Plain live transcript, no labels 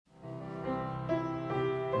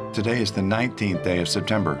Today is the 19th day of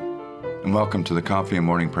September, and welcome to the Coffee and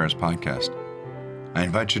Morning Prayers podcast. I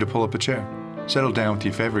invite you to pull up a chair, settle down with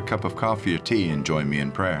your favorite cup of coffee or tea, and join me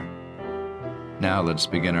in prayer. Now let's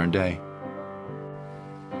begin our day.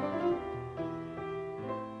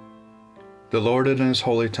 The Lord in His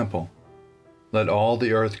holy temple. Let all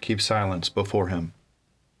the earth keep silence before Him.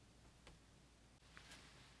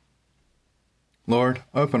 Lord,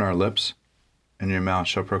 open our lips, and your mouth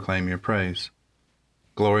shall proclaim your praise.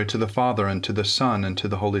 Glory to the Father, and to the Son, and to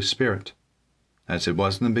the Holy Spirit, as it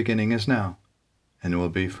was in the beginning, is now, and will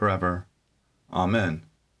be forever. Amen.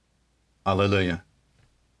 Alleluia.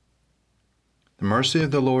 The mercy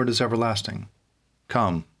of the Lord is everlasting.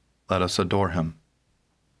 Come, let us adore Him.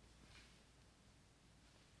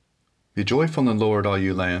 Be joyful in the Lord, all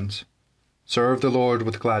you lands. Serve the Lord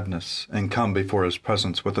with gladness, and come before His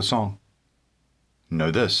presence with a song.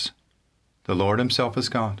 Know this, the Lord Himself is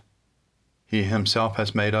God. He Himself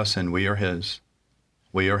has made us, and we are His.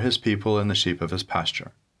 We are His people and the sheep of His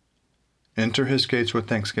pasture. Enter His gates with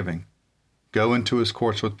thanksgiving. Go into His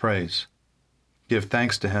courts with praise. Give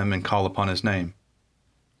thanks to Him and call upon His name.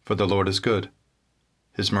 For the Lord is good.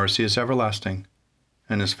 His mercy is everlasting,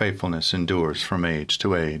 and His faithfulness endures from age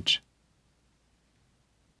to age.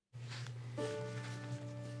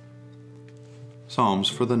 Psalms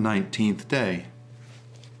for the 19th day.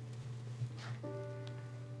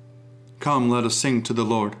 Come, let us sing to the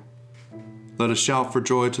Lord. Let us shout for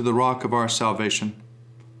joy to the rock of our salvation.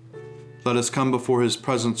 Let us come before His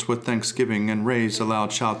presence with thanksgiving and raise a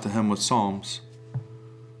loud shout to Him with psalms.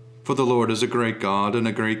 For the Lord is a great God and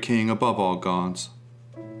a great King above all gods.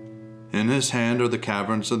 In His hand are the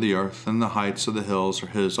caverns of the earth, and the heights of the hills are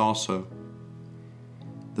His also.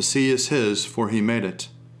 The sea is His, for He made it,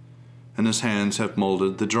 and His hands have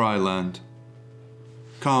molded the dry land.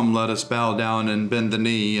 Come, let us bow down and bend the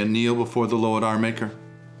knee and kneel before the Lord our Maker.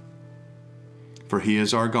 For He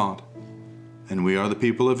is our God, and we are the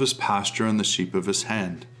people of His pasture and the sheep of His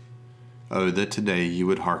hand. Oh, that today you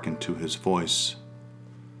would hearken to His voice.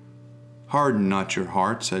 Harden not your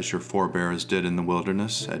hearts as your forebears did in the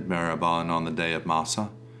wilderness at Meribah and on the day of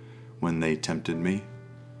Massah, when they tempted me.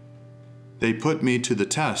 They put me to the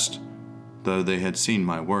test, though they had seen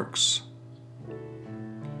my works.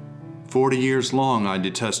 40 years long I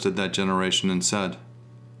detested that generation and said,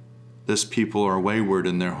 This people are wayward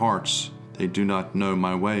in their hearts, they do not know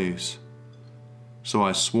my ways. So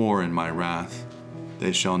I swore in my wrath,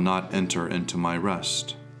 they shall not enter into my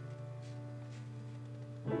rest.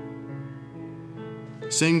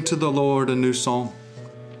 Sing to the Lord a new song.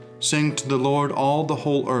 Sing to the Lord all the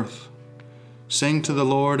whole earth. Sing to the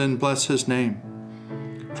Lord and bless His name.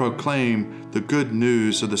 Proclaim the good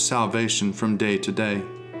news of the salvation from day to day.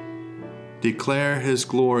 Declare His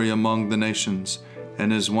glory among the nations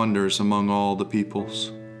and His wonders among all the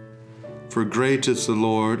peoples. For great is the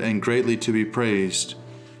Lord and greatly to be praised.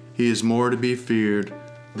 He is more to be feared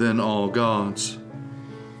than all gods.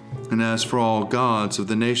 And as for all gods of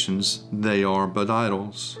the nations, they are but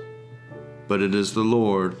idols. But it is the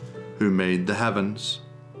Lord who made the heavens.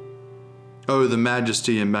 O the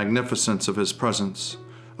majesty and magnificence of His presence!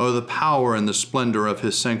 O the power and the splendor of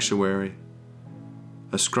His sanctuary!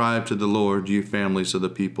 Ascribe to the Lord, you families of the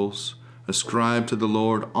peoples. Ascribe to the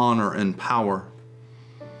Lord honor and power.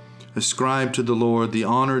 Ascribe to the Lord the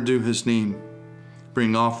honor due His name.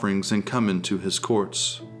 Bring offerings and come into His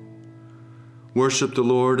courts. Worship the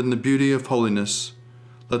Lord in the beauty of holiness.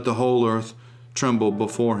 Let the whole earth tremble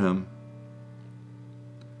before Him.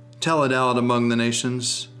 Tell it out among the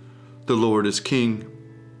nations. The Lord is King.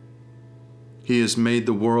 He has made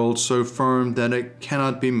the world so firm that it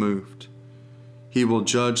cannot be moved. He will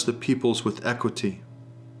judge the peoples with equity.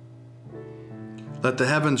 Let the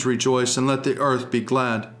heavens rejoice and let the earth be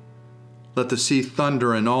glad. Let the sea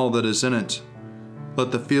thunder and all that is in it.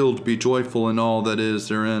 Let the field be joyful and all that is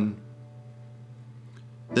therein.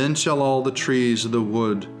 Then shall all the trees of the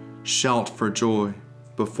wood shout for joy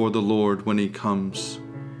before the Lord when He comes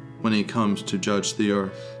to judge the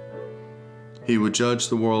earth. He would judge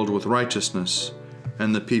the world with righteousness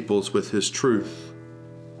and the peoples with His truth.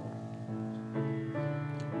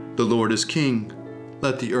 The Lord is King.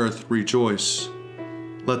 Let the earth rejoice.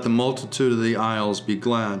 Let the multitude of the isles be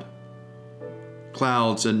glad.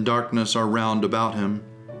 Clouds and darkness are round about Him.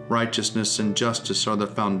 Righteousness and justice are the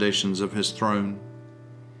foundations of His throne.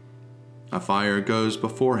 A fire goes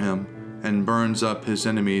before Him and burns up His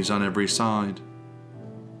enemies on every side.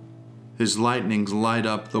 His lightnings light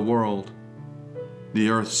up the world. The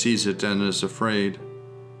earth sees it and is afraid.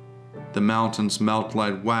 The mountains melt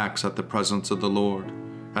like wax at the presence of the Lord.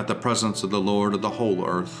 At the presence of the Lord of the whole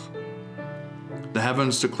earth. The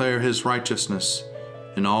heavens declare His righteousness,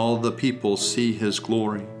 and all the people see his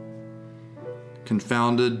glory.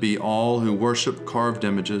 Confounded be all who worship carved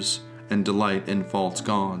images and delight in false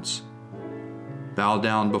gods. Bow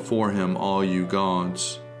down before him, all you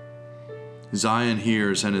gods. Zion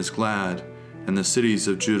hears and is glad, and the cities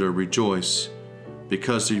of Judah rejoice,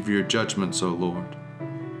 because of your judgments, O Lord.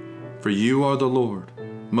 For you are the Lord,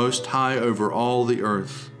 most high over all the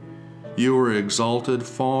earth. You are exalted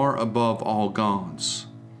far above all gods.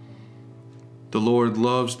 The Lord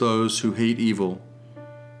loves those who hate evil.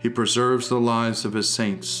 He preserves the lives of his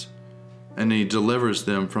saints, and he delivers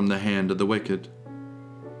them from the hand of the wicked.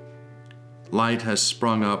 Light has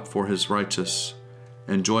sprung up for his righteous,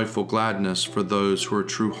 and joyful gladness for those who are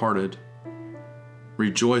true-hearted.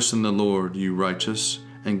 Rejoice in the Lord, you righteous,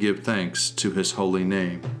 and give thanks to his holy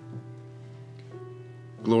name.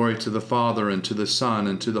 Glory to the Father, and to the Son,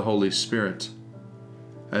 and to the Holy Spirit,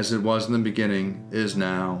 as it was in the beginning, is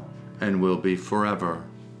now, and will be forever.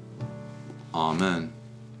 Amen.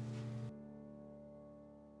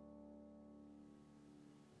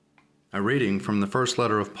 A reading from the first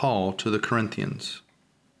letter of Paul to the Corinthians,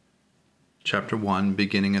 chapter 1,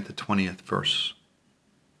 beginning at the 20th verse.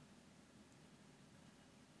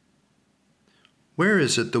 Where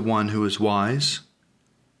is it the one who is wise?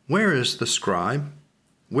 Where is the scribe?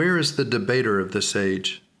 Where is the debater of this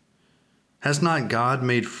age? Has not God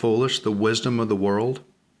made foolish the wisdom of the world?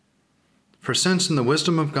 For since in the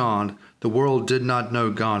wisdom of God, the world did not know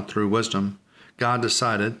God through wisdom, God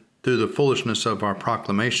decided, through the foolishness of our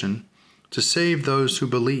proclamation, to save those who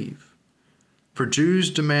believe. For Jews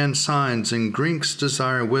demand signs and Greeks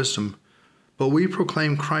desire wisdom, but we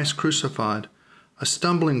proclaim Christ crucified, a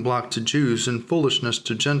stumbling block to Jews and foolishness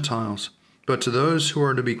to Gentiles. But to those who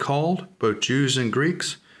are to be called, both Jews and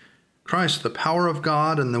Greeks, Christ the power of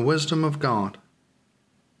God and the wisdom of God.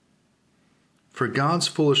 For God's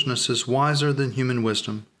foolishness is wiser than human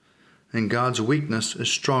wisdom, and God's weakness is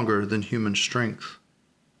stronger than human strength.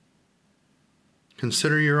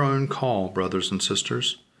 Consider your own call, brothers and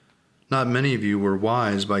sisters. Not many of you were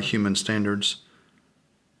wise by human standards,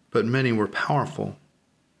 but many were powerful.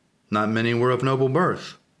 Not many were of noble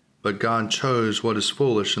birth, but God chose what is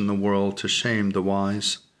foolish in the world to shame the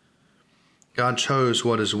wise. God chose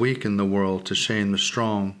what is weak in the world to shame the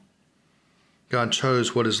strong. God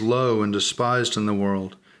chose what is low and despised in the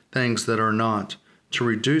world, things that are not, to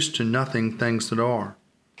reduce to nothing things that are,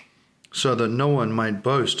 so that no one might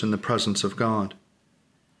boast in the presence of God.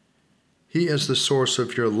 He is the source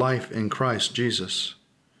of your life in Christ Jesus,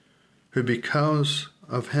 who because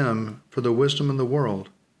of him for the wisdom of the world,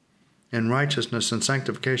 in righteousness and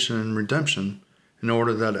sanctification and redemption, in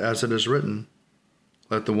order that, as it is written,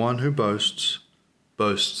 let the one who boasts,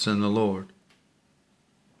 boasts in the Lord.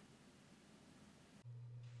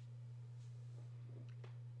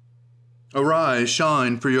 Arise,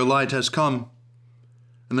 shine, for your light has come,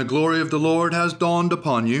 and the glory of the Lord has dawned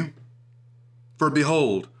upon you. For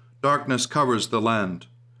behold, darkness covers the land,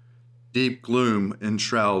 deep gloom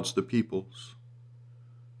enshrouds the peoples.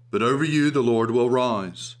 But over you the Lord will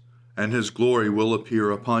rise, and his glory will appear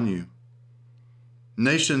upon you.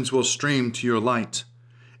 Nations will stream to your light,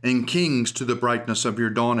 and kings to the brightness of your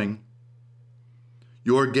dawning.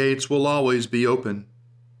 Your gates will always be open.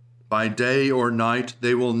 By day or night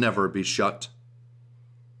they will never be shut.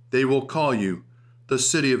 They will call you the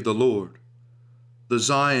city of the Lord, the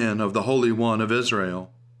Zion of the Holy One of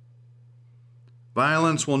Israel.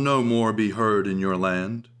 Violence will no more be heard in your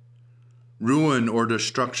land, ruin or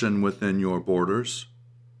destruction within your borders.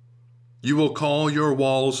 You will call your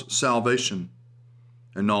walls salvation,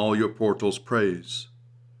 and all your portals praise.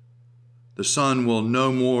 The sun will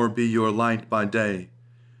no more be your light by day.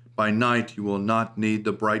 By night you will not need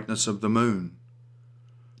the brightness of the moon.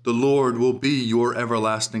 The Lord will be your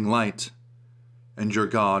everlasting light, and your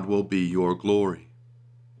God will be your glory.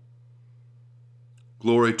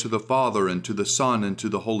 Glory to the Father, and to the Son, and to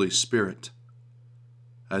the Holy Spirit,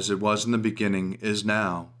 as it was in the beginning, is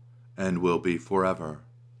now, and will be forever.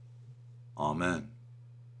 Amen.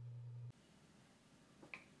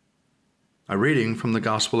 A reading from the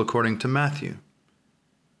Gospel according to Matthew,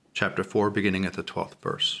 chapter 4, beginning at the 12th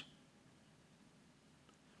verse.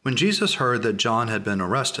 When Jesus heard that John had been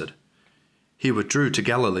arrested, he withdrew to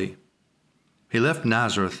Galilee. He left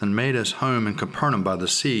Nazareth and made his home in Capernaum by the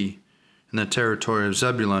sea, in the territory of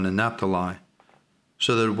Zebulun and Naphtali,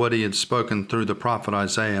 so that what he had spoken through the prophet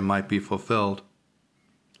Isaiah might be fulfilled.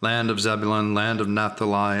 Land of Zebulun, land of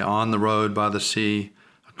Naphtali, on the road by the sea,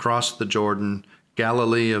 across the Jordan,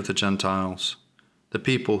 Galilee of the Gentiles. The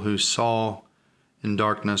people who saw in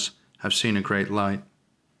darkness have seen a great light.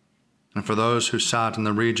 And for those who sat in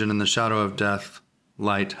the region in the shadow of death,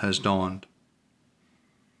 light has dawned.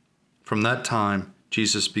 From that time,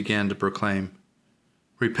 Jesus began to proclaim,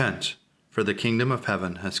 "Repent, for the kingdom of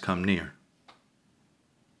heaven has come near."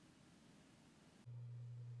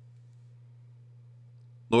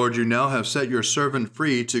 Lord, you now have set your servant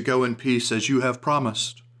free to go in peace as you have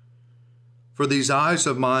promised. For these eyes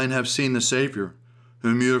of mine have seen the Savior,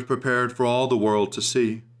 whom you have prepared for all the world to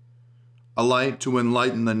see, a light to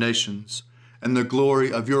enlighten the nations, and the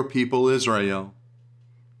glory of your people Israel.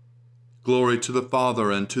 Glory to the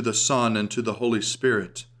Father, and to the Son, and to the Holy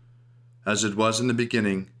Spirit, as it was in the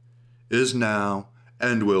beginning, is now,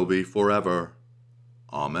 and will be forever.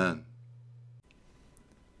 Amen.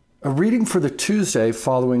 A reading for the Tuesday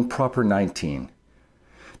following Proper 19.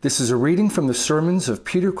 This is a reading from the sermons of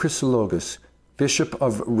Peter Chrysologus, Bishop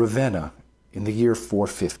of Ravenna, in the year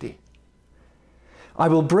 450. I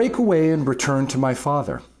will break away and return to my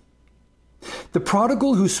father. The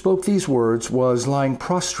prodigal who spoke these words was lying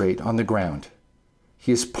prostrate on the ground.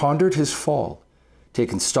 He has pondered his fall,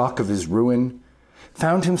 taken stock of his ruin,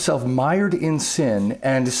 found himself mired in sin,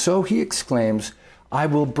 and so he exclaims, I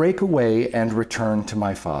will break away and return to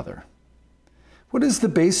my father. What is the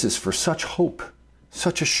basis for such hope,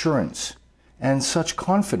 such assurance, and such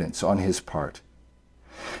confidence on his part?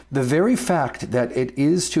 The very fact that it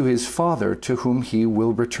is to his father to whom he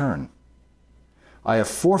will return. I have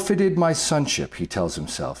forfeited my sonship, he tells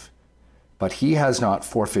himself, but he has not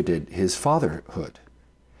forfeited his fatherhood.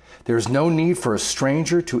 There is no need for a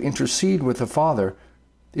stranger to intercede with the father.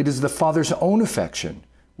 It is the father's own affection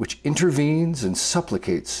which intervenes and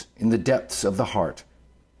supplicates in the depths of the heart.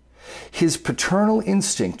 His paternal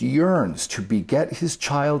instinct yearns to beget his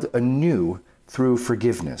child anew through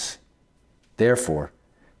forgiveness. Therefore,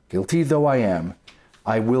 guilty though I am,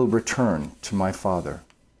 I will return to my father.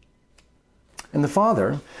 And the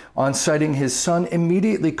father, on sighting his son,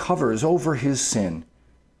 immediately covers over his sin.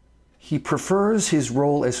 He prefers his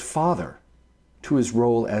role as father to his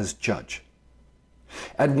role as judge.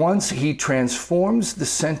 At once he transforms the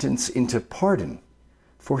sentence into pardon,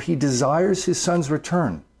 for he desires his son's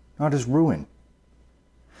return, not his ruin.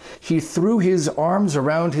 He threw his arms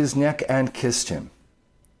around his neck and kissed him.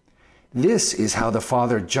 This is how the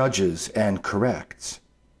father judges and corrects.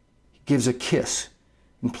 He gives a kiss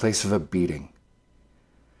in place of a beating.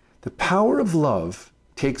 The power of love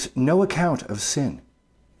takes no account of sin.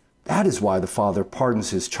 That is why the father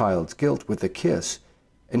pardons his child's guilt with a kiss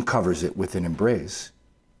and covers it with an embrace.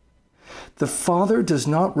 The father does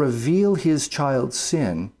not reveal his child's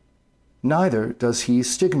sin, neither does he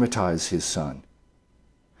stigmatize his son.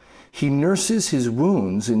 He nurses his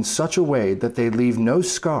wounds in such a way that they leave no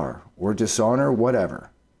scar or dishonor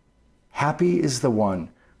whatever. Happy is the one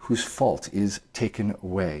whose fault is taken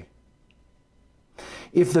away.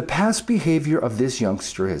 If the past behavior of this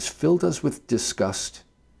youngster has filled us with disgust,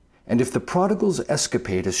 and if the prodigal's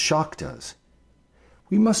escapade has shocked us,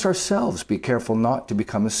 we must ourselves be careful not to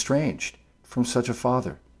become estranged from such a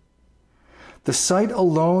father. The sight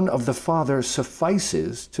alone of the father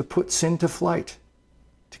suffices to put sin to flight,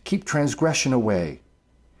 to keep transgression away,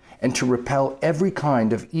 and to repel every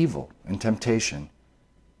kind of evil and temptation.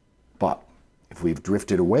 But if we've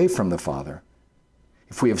drifted away from the father,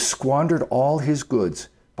 if we have squandered all his goods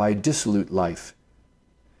by a dissolute life,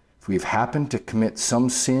 if we have happened to commit some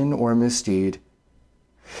sin or misdeed,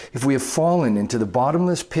 if we have fallen into the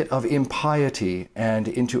bottomless pit of impiety and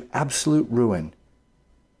into absolute ruin,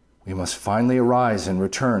 we must finally arise and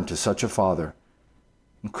return to such a father,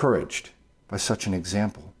 encouraged by such an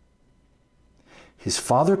example. His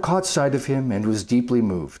father caught sight of him and was deeply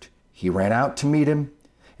moved. He ran out to meet him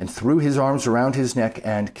and threw his arms around his neck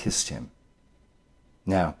and kissed him.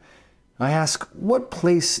 Now, I ask, what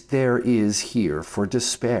place there is here for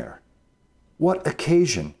despair? What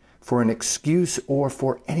occasion for an excuse or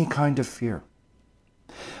for any kind of fear?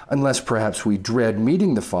 Unless perhaps we dread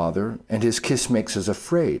meeting the Father and his kiss makes us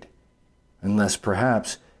afraid. Unless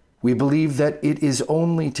perhaps we believe that it is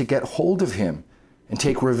only to get hold of him and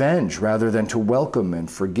take revenge rather than to welcome and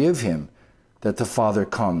forgive him that the Father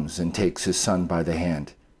comes and takes his Son by the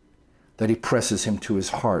hand, that he presses him to his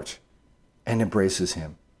heart and embraces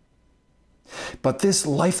him. But this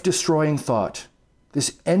life-destroying thought,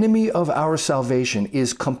 this enemy of our salvation,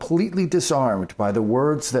 is completely disarmed by the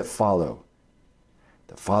words that follow.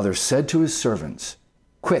 The father said to his servants,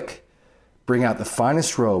 "Quick, bring out the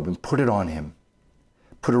finest robe and put it on him.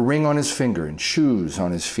 Put a ring on his finger and shoes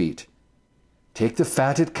on his feet. Take the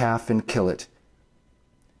fatted calf and kill it.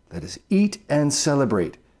 Let us eat and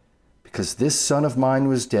celebrate, because this son of mine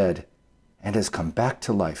was dead and has come back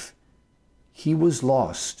to life. He was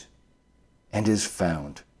lost and is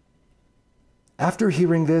found." After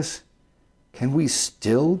hearing this, can we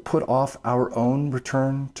still put off our own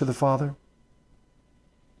return to the Father?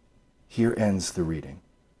 Here ends the reading.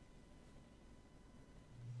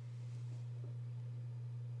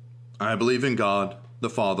 I believe in God, the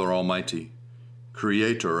Father Almighty,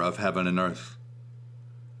 creator of heaven and earth.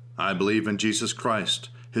 I believe in Jesus Christ,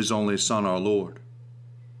 his only Son, our Lord.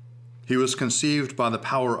 He was conceived by the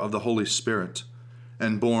power of the Holy Spirit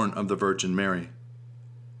and born of the Virgin Mary,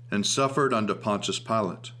 and suffered under Pontius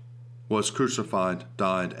Pilate, was crucified,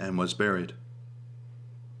 died, and was buried.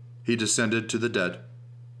 He descended to the dead.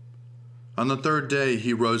 On the third day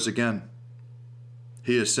he rose again.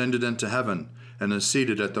 He ascended into heaven and is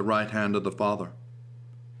seated at the right hand of the Father.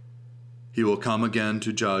 He will come again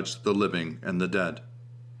to judge the living and the dead.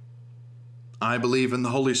 I believe in the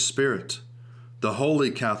Holy Spirit, the Holy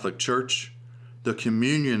Catholic Church, the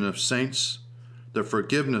communion of saints, the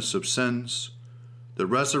forgiveness of sins, the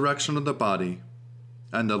resurrection of the body,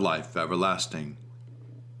 and the life everlasting.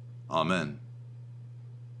 Amen.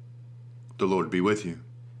 The Lord be with you,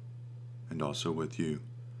 and also with you.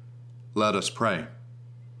 Let us pray.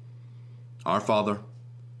 Our Father,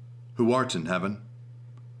 who art in heaven,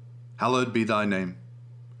 hallowed be thy name.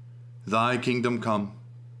 Thy kingdom come,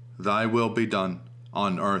 thy will be done,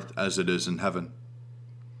 on earth as it is in heaven.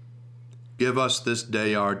 Give us this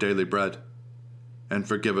day our daily bread, and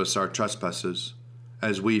forgive us our trespasses,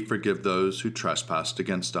 as we forgive those who trespass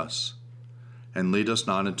against us. And lead us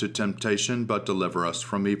not into temptation, but deliver us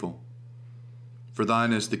from evil. For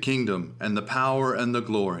thine is the kingdom, and the power, and the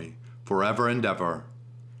glory, forever and ever.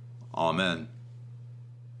 Amen.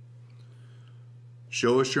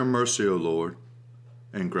 Show us your mercy, O Lord,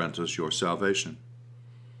 and grant us your salvation.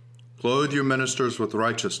 Clothe your ministers with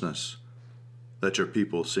righteousness. Let your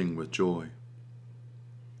people sing with joy.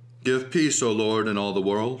 Give peace, O Lord, in all the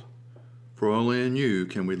world, for only in you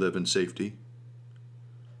can we live in safety.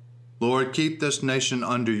 Lord, keep this nation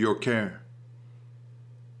under your care,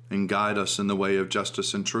 and guide us in the way of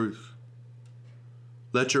justice and truth.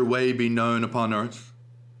 Let your way be known upon earth,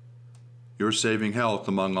 your saving health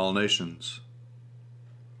among all nations.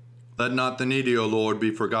 Let not the needy, O Lord, be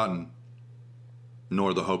forgotten,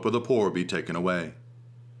 nor the hope of the poor be taken away.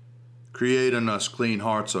 Create in us clean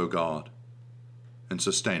hearts, O God, and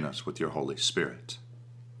sustain us with your Holy Spirit.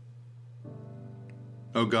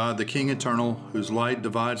 O God, the King eternal, whose light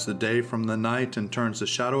divides the day from the night and turns the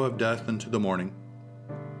shadow of death into the morning,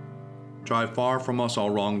 drive far from us all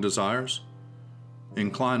wrong desires,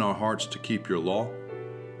 incline our hearts to keep your law,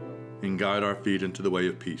 and guide our feet into the way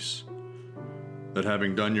of peace, that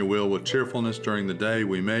having done your will with cheerfulness during the day,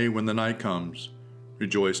 we may, when the night comes,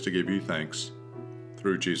 rejoice to give you thanks,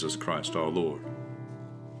 through Jesus Christ our Lord.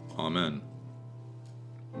 Amen.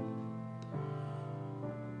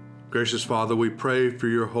 Gracious Father, we pray for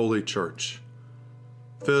your holy church.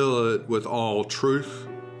 Fill it with all truth,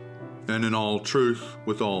 and in all truth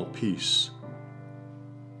with all peace.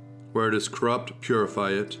 Where it is corrupt,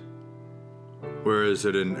 purify it. Where is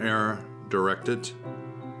it in error, direct it.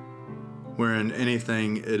 Where in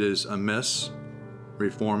anything it is amiss,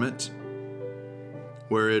 reform it.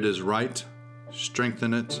 Where it is right,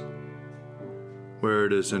 strengthen it. Where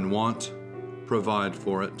it is in want, provide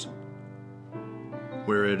for it.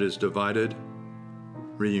 Where it is divided,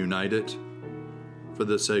 reunite it, for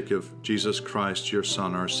the sake of Jesus Christ, your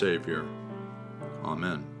Son, our Savior.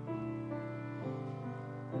 Amen.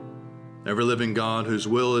 Ever living God, whose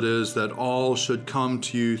will it is that all should come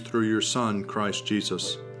to you through your Son, Christ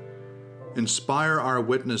Jesus, inspire our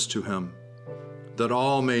witness to him, that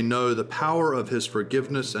all may know the power of his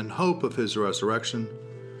forgiveness and hope of his resurrection,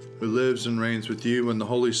 who lives and reigns with you in the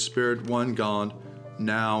Holy Spirit, one God,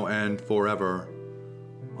 now and forever.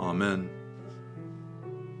 Amen.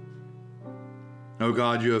 O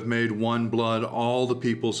God, you have made one blood all the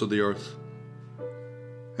peoples of the earth,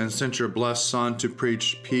 and sent your blessed Son to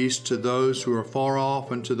preach peace to those who are far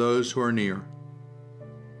off and to those who are near.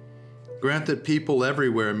 Grant that people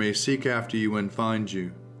everywhere may seek after you and find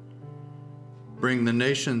you. Bring the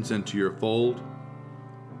nations into your fold,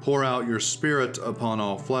 pour out your Spirit upon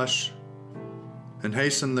all flesh, and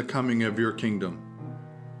hasten the coming of your kingdom,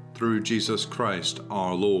 through Jesus Christ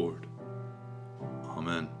our Lord.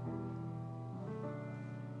 Amen.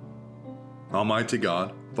 Almighty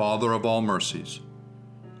God, Father of all mercies,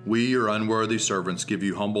 we, your unworthy servants, give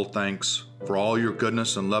you humble thanks for all your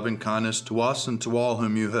goodness and loving kindness to us and to all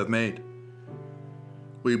whom you have made.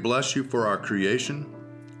 We bless you for our creation,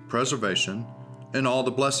 preservation, and all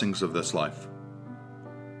the blessings of this life,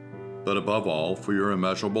 but above all for your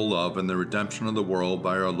immeasurable love and the redemption of the world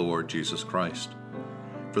by our Lord Jesus Christ,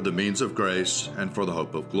 for the means of grace and for the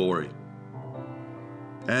hope of glory.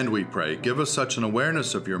 And we pray, give us such an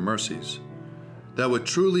awareness of your mercies that with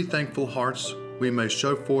truly thankful hearts we may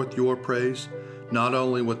show forth your praise, not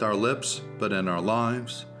only with our lips, but in our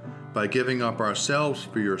lives, by giving up ourselves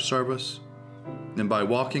for your service, and by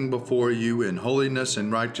walking before you in holiness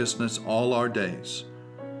and righteousness all our days.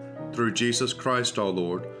 Through Jesus Christ our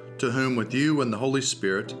Lord, to whom with you and the Holy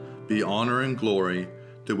Spirit be honor and glory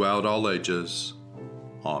throughout all ages.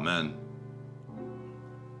 Amen.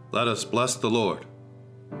 Let us bless the Lord.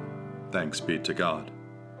 Thanks be to God.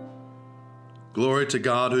 Glory to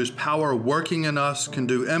God, whose power working in us can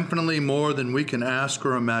do infinitely more than we can ask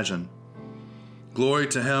or imagine. Glory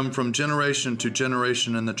to him from generation to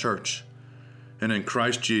generation in the church, and in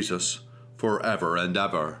Christ Jesus forever and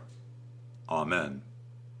ever. Amen.